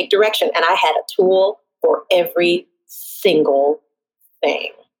you take direction? And I had a tool for every single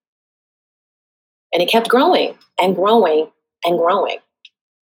thing. And it kept growing and growing and growing.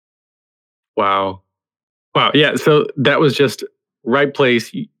 Wow. Wow. Yeah. So that was just right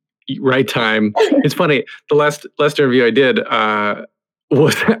place, right time. It's funny. The last interview I did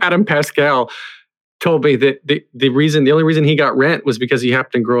was Adam Pascal told me that the only reason he got Rent was because he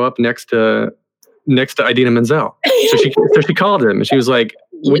happened to grow up next to Idina Menzel. So she called him and she was like,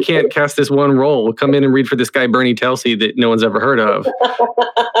 we can't cast this one role. We'll come in and read for this guy, Bernie Telsey, that no one's ever heard of.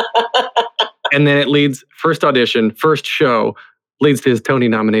 And then it leads, first audition, first show, leads to his Tony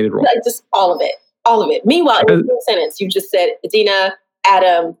nominated role. Just all of it. All of it. Meanwhile, in the sentence, you just said Idina,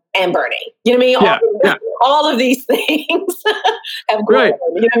 Adam, and Bernie. You know what I mean? All of these things have grown. Right.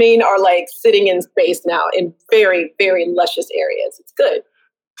 You know what I mean? Are like sitting in space now in very, very luscious areas. It's good.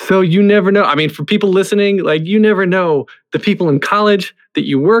 So you never know. I mean, for people listening, like you never know the people in college that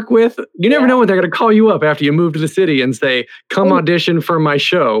you work with. You never know when they're going to call you up after you move to the city and say, come audition for my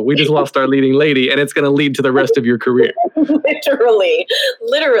show. We just lost our leading lady, and it's going to lead to the rest of your career. Literally,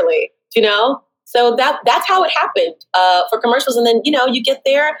 you know? So that's how it happened for commercials. And then, you know, you get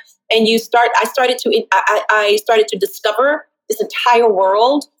there and I started to discover this entire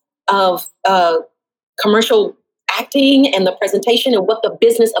world of commercial acting and the presentation and what the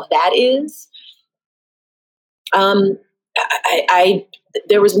business of that is.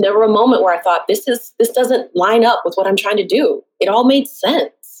 There was never a moment where I thought this doesn't line up with what I'm trying to do. It all made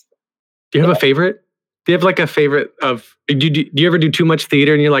sense. Do you have a favorite? Do you have like a favorite of, do you ever do too much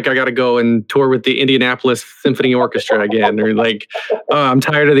theater and you're like, I got to go and tour with the Indianapolis Symphony Orchestra again? Or like, oh, I'm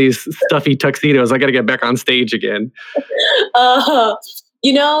tired of these stuffy tuxedos. I got to get back on stage again.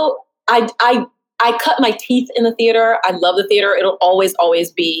 You know, I cut my teeth in the theater. I love the theater. It'll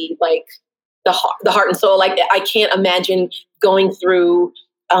always be like the heart and soul. Like I can't imagine going through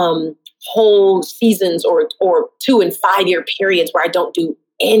whole seasons or 2 and 5 year periods where I don't do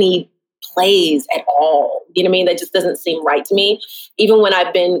any plays at all. You know what I mean? That just doesn't seem right to me. Even when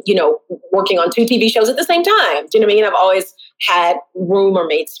I've been, you know, working on 2 TV shows at the same time. Do you know what I mean? I've always had room or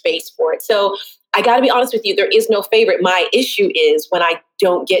made space for it. So I got to be honest with you. There is no favorite. My issue is when I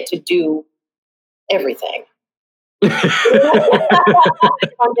don't get to do everything. I'm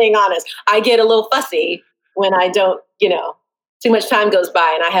being honest. I get a little fussy when I don't, you know, too much time goes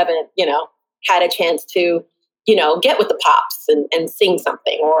by and I haven't, you know, had a chance to, you know, get with the pops and sing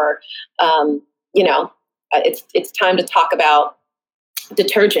something or, you know, it's time to talk about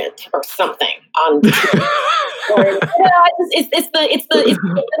detergent or something on. Or, you know, it's the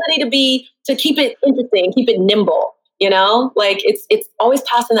ability to keep it interesting, keep it nimble. You know, like it's always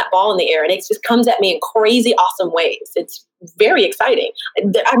tossing that ball in the air and it just comes at me in crazy, awesome ways. It's very exciting.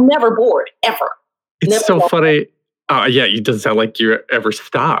 I'm never bored, ever. It's never so bored. funny. Yeah, it doesn't sound like you ever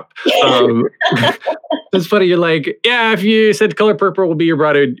stop. It's funny. You're like, yeah, if you said Color Purple will be your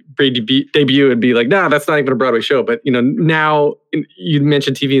Broadway debut, it'd be like, nah, that's not even a Broadway show. But, you know, now you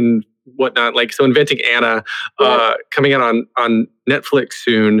mentioned TV and whatnot. Like, so Inventing Anna coming out on Netflix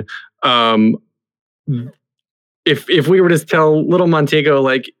soon. if we were to tell little Montego,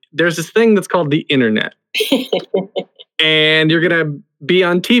 like, there's this thing that's called the internet. And you're going to be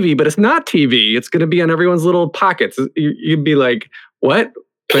on TV, but it's not TV. It's going to be on everyone's little pockets. You'd be like, what?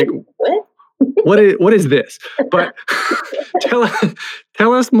 Like, what is this? But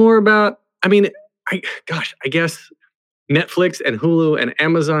tell us more about, I mean, I guess Netflix and Hulu and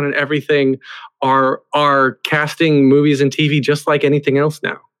Amazon and everything are casting movies and TV just like anything else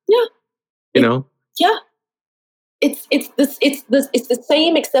now. Yeah. You know? Yeah. It's the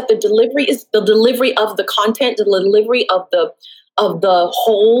same, except the delivery is the delivery of the content, the delivery of the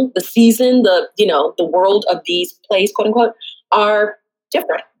whole, the season, the world of these plays, quote unquote, are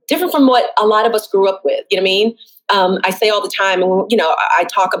different from what a lot of us grew up with. You know what I mean? I say all the time, and I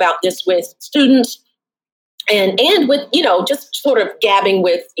talk about this with students and with, just sort of gabbing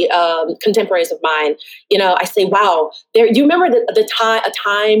with contemporaries of mine. I say, wow, you remember a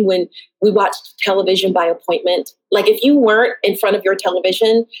time when we watched television by appointment? Like, if you weren't in front of your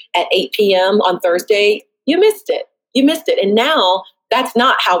television at 8 p.m. on Thursday, you missed it. And now that's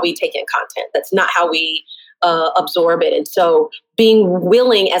not how we take in content. That's not how we absorb it. And so being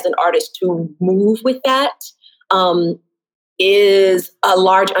willing as an artist to move with that is a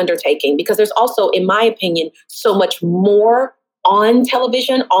large undertaking, because there's also, in my opinion, so much more on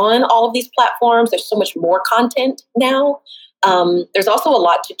television, on all of these platforms. There's so much more content now. There's also a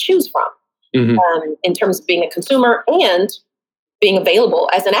lot to choose from in terms of being a consumer and being available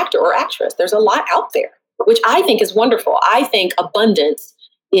as an actor or actress. There's a lot out there, which I think is wonderful. I think abundance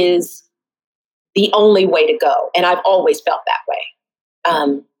is the only way to go. And I've always felt that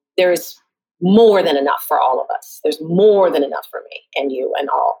way. There's more than enough for all of us. There's more than enough for me and you and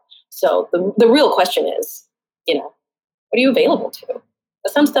all. So the real question is, what are you available to?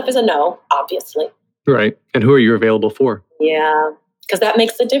 But some stuff is a no, obviously. Right. And who are you available for? Yeah, because that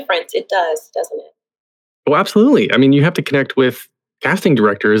makes a difference. It does, doesn't it? Well, absolutely. I mean, you have to connect with casting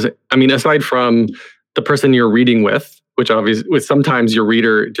directors. I mean, aside from the person you're reading with, which obviously, with sometimes your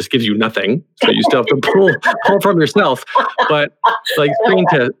reader just gives you nothing, so you still have to pull from yourself. But like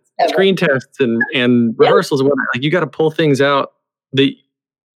screen tests and rehearsals and whatnot, like, you got to pull things out that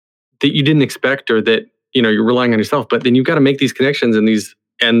you didn't expect, or that you're relying on yourself. But then you've got to make these connections and these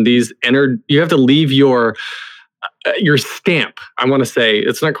you have to leave your stamp. I want to say,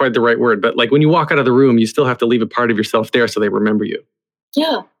 it's not quite the right word, but like when you walk out of the room, you still have to leave a part of yourself there so they remember you.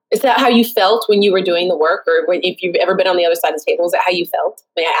 Yeah. Is that how you felt when you were doing the work, or if you've ever been on the other side of the table? Is that how you felt?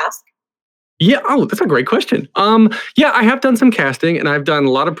 May I ask? Yeah. Oh, that's a great question. Yeah, I have done some casting, and I've done a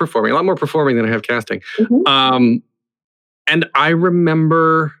lot more performing than I have casting. Mm-hmm. And I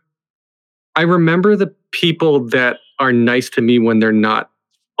remember the people that are nice to me when they're not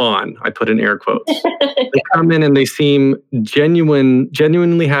on. I put in air quotes. They come in and they seem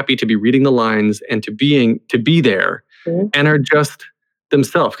genuinely happy to be reading the lines and to be there, mm-hmm. and are just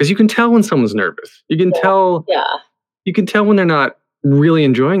themselves. Because you can tell when someone's nervous. You can tell. Yeah. You can tell when they're not really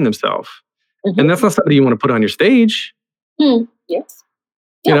enjoying themselves. Mm-hmm. And that's not somebody you want to put on your stage. Mm, yes.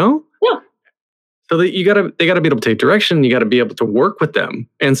 Yeah. Yeah. So that they gotta be able to take direction. You got to be able to work with them.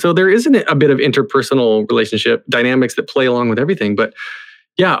 And so there isn't a bit of interpersonal relationship dynamics that play along with everything. But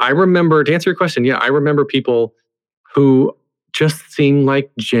yeah, I remember, to answer your question, I remember people who just seem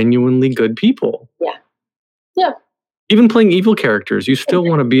like genuinely good people. Yeah. Yeah. Even playing evil characters, you still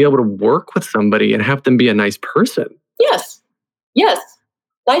want to be able to work with somebody and have them be a nice person. Yes. Yes.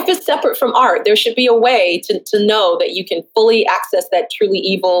 Life is separate from art. There should be a way to know that you can fully access that truly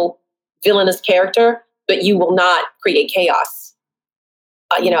evil, villainous character, but you will not create chaos,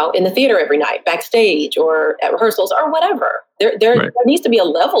 in the theater every night, backstage or at rehearsals or whatever. There needs to be a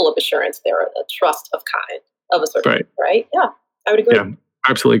level of assurance there, a trust of a certain, right? Yeah, I would agree. Yeah,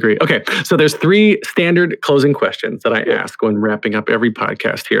 absolutely agree. Okay, so there's 3 standard closing questions that I ask when wrapping up every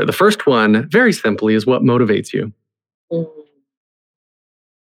podcast here. The first one, very simply, is what motivates you?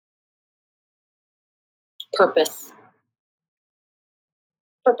 Purpose.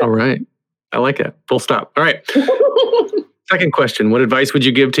 All right. I like it. Full stop. All right. Second question. What advice would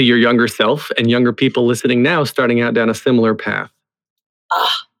you give to your younger self and younger people listening now, starting out down a similar path?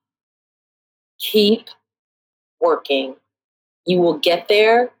 Keep working. You will get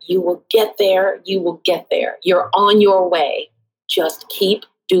there. You will get there. You will get there. You're on your way. Just keep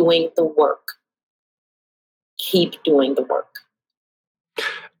doing the work. Keep doing the work.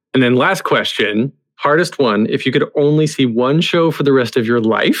 And then last question. Hardest one, if you could only see one show for the rest of your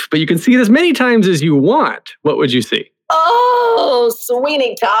life, but you can see it as many times as you want, what would you see? Oh,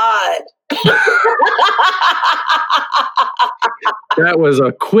 Sweeney Todd. That was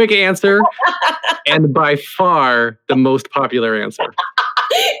a quick answer, and by far the most popular answer.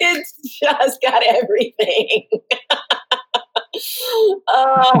 It's just got everything.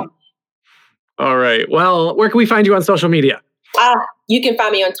 All right. Well, where can we find you on social media? You can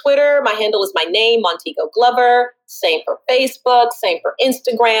find me on Twitter. My handle is my name, Montego Glover. Same for Facebook, same for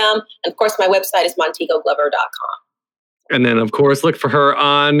Instagram. And of course, my website is montegoglover.com. And then, of course, look for her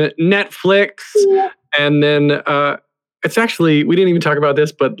on Netflix. Yeah. And then it's actually, we didn't even talk about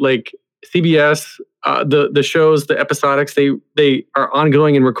this, but like CBS, the shows, the episodics, they are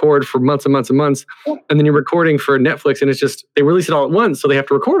ongoing and record for months and months and months. And then you're recording for Netflix and it's just, they release it all at once. So they have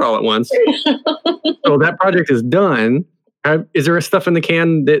to record all at once. So that project is done. Is there stuff in the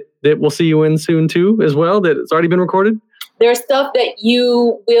can that we'll see you in soon too, as well, that it's already been recorded? There's stuff that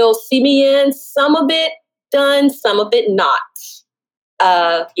you will see me in, some of it done, some of it not.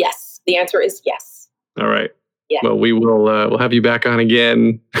 Yes, the answer is yes. All right. Yeah. Well, we will we'll have you back on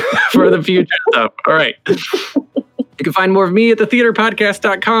again for the future stuff. All right. You can find more of me at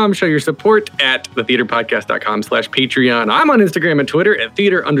thetheaterpodcast.com. Show your support at thetheaterpodcast.com/Patreon. I'm on Instagram and Twitter at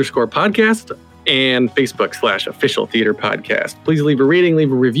theater_podcast. And Facebook/official theater podcast. Please leave a rating,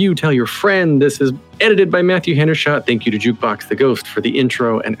 leave a review, tell your friend. This is edited by Matthew Hendershot. Thank you to Jukebox the Ghost for the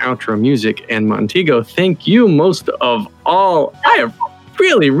intro and outro music. And Montego, thank you most of all. I have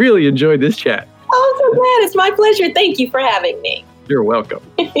really, really enjoyed this chat. Oh, I'm so glad. It's my pleasure. Thank you for having me. You're welcome.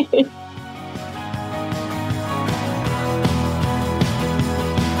 Take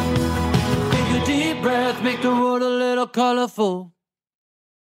a deep breath, make the world a little colorful.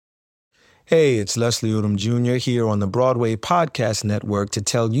 Hey, it's Leslie Odom Jr. here on the Broadway Podcast Network to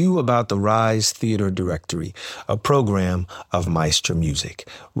tell you about the Rise Theater Directory, a program of Maestro Music.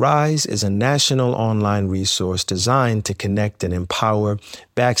 Rise is a national online resource designed to connect and empower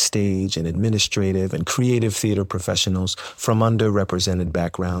backstage and administrative and creative theater professionals from underrepresented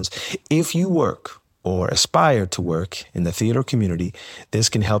backgrounds. If you work or aspire to work in the theater community, this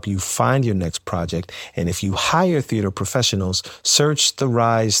can help you find your next project. And if you hire theater professionals, search the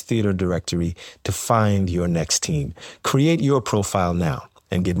Rise Theater Directory to find your next team. Create your profile now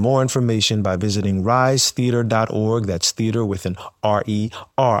and get more information by visiting risetheater.org. That's theater with an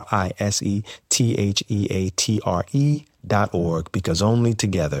RERISETHEATRE.org, because only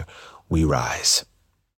together we rise.